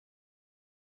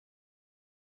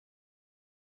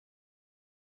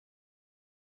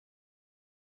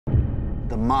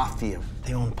mafia.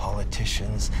 They own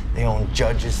politicians, they own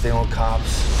judges, they own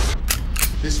cops.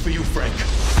 This for you, Frank.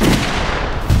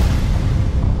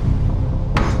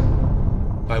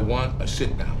 I want a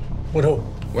sit down. With who?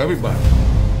 Well, everybody.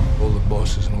 All the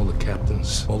bosses and all the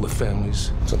captains, all the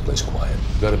families. Someplace quiet.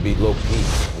 Gotta be low-key,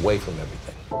 away from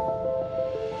everything.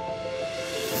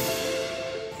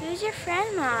 Who's your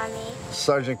friend, Mommy?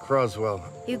 Sergeant Croswell.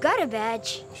 You got a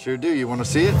badge. Sure do. You want to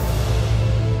see it?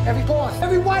 Every boss,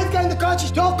 every wise guy in the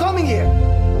country's all coming here.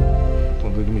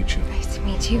 Lovely to meet you. Nice to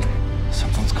meet you.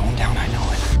 Something's going down, I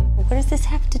know it. What does this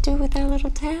have to do with our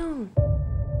little town?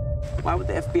 Why would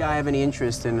the FBI have any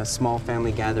interest in a small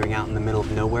family gathering out in the middle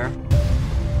of nowhere?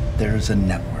 There's a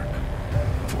network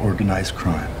of organized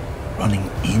crime running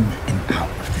in and out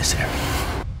of this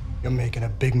area. You're making a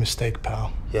big mistake,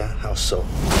 pal. Yeah, how so?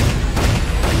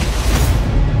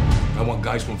 I want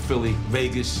guys from Philly,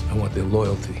 Vegas. I want their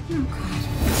loyalty.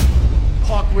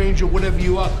 Park ranger, whatever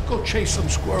you are, go chase some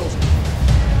squirrels.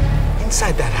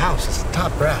 Inside that house is the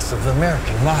top brass of the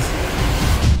American mafia.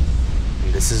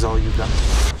 And this is all you got?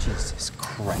 Jesus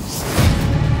Christ.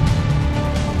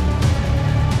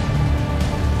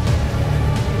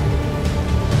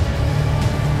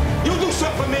 You do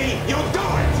something for me, you do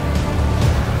it!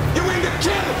 You aim to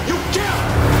kill, you kill!